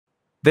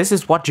This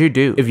is what you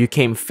do if you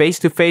came face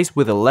to face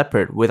with a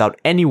leopard without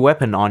any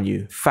weapon on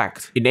you.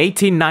 Fact: in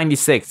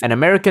 1896, an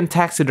American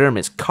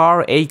taxidermist,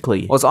 Carl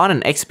Akeley, was on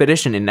an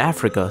expedition in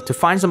Africa to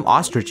find some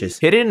ostriches.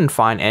 He didn't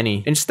find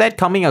any, instead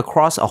coming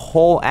across a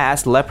whole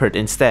ass leopard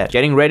instead,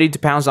 getting ready to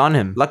pounce on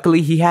him.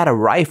 Luckily, he had a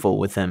rifle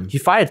with him. He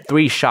fired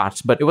 3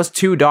 shots, but it was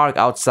too dark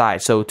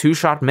outside, so 2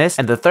 shots missed,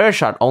 and the 3rd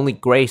shot only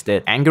grazed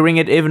it, angering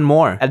it even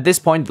more. At this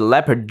point, the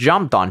leopard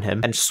jumped on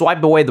him and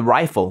swiped away the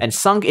rifle and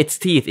sunk its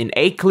teeth in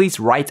Akeley's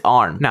right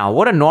arm. Now,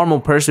 what a normal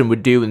person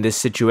would do in this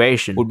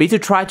situation would be to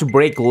try to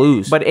break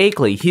loose, but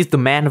Akeley, he's the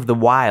man of the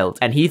wild,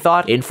 and he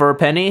thought, in for a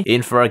penny,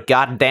 in for a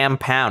goddamn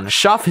pound.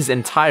 Shove his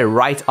entire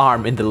right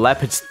arm in the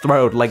leopard's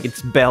throat like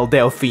it's Belle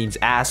Delphine's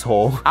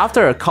asshole.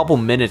 After a couple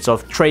minutes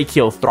of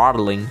tracheal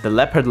throttling, the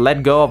leopard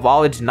let go of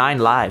all its 9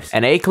 lives,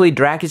 and Akeley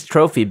dragged his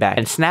trophy back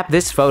and snapped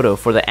this photo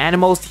for the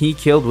animals he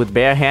killed with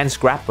Barehands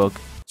scrapbook.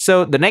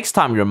 So the next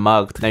time you're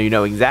mugged, now you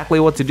know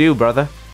exactly what to do, brother.